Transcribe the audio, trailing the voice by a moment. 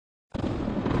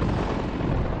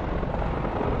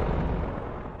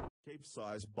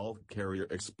Capesize bulk carrier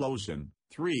explosion,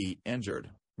 3 injured,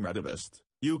 medevaced,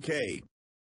 UK.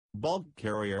 Bulk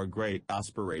carrier Great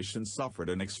Aspiration suffered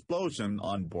an explosion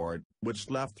on board,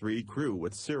 which left 3 crew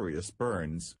with serious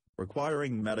burns,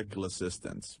 requiring medical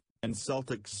assistance, in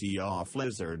Celtic Sea off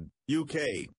Lizard,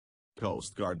 UK.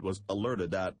 Coastguard was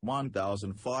alerted at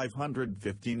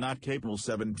 1550 knot April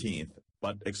 17,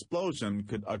 but explosion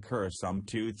could occur some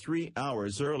 2-3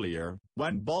 hours earlier,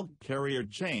 when bulk carrier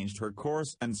changed her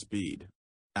course and speed.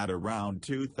 At around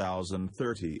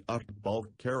 2030 bulk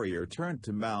carrier turned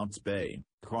to Mounts Bay,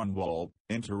 Cornwall,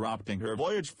 interrupting her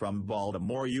voyage from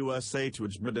Baltimore USA to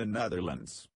IJmuiden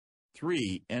Netherlands.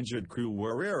 3 injured crew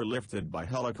were airlifted by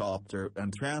helicopter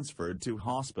and transferred to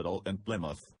hospital in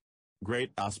Plymouth.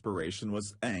 Great Aspiration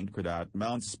was anchored at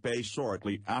Mounts Bay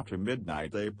shortly after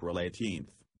midnight April 18.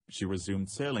 She resumed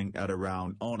sailing at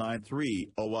around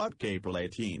 0930 April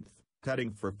 18,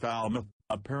 heading for Falmouth,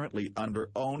 apparently under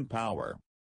own power.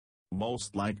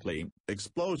 Most likely,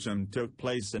 explosion took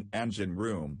place in engine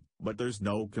room, but there's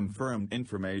no confirmed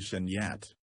information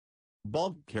yet.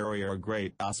 Bulk carrier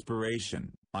Great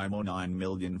Aspiration, IMO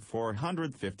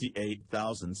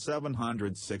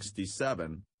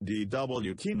 9,458,767,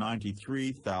 DWT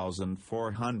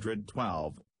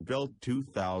 93,412, built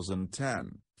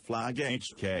 2010, Flag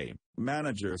HK,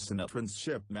 Manager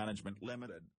Transship Management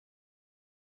Limited.